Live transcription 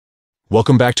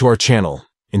Welcome back to our channel.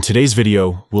 In today's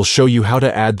video, we'll show you how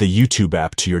to add the YouTube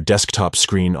app to your desktop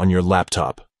screen on your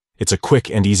laptop. It's a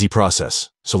quick and easy process,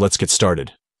 so let's get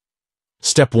started.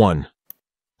 Step 1.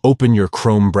 Open your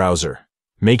Chrome browser.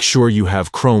 Make sure you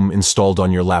have Chrome installed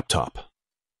on your laptop.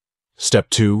 Step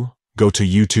 2. Go to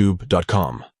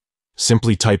youtube.com.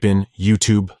 Simply type in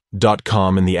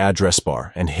youtube.com in the address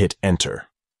bar and hit enter.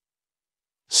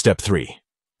 Step 3.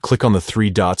 Click on the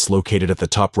three dots located at the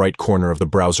top right corner of the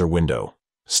browser window.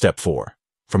 Step 4.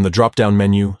 From the drop-down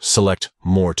menu, select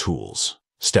More Tools.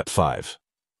 Step 5.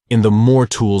 In the More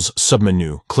Tools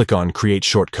submenu, click on Create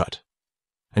Shortcut.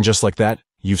 And just like that,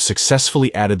 you've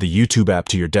successfully added the YouTube app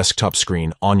to your desktop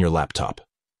screen on your laptop.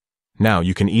 Now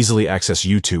you can easily access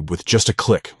YouTube with just a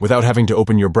click without having to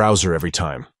open your browser every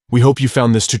time. We hope you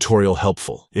found this tutorial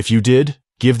helpful. If you did,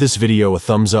 give this video a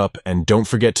thumbs up and don't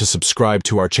forget to subscribe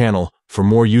to our channel for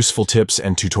more useful tips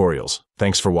and tutorials.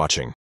 Thanks for watching.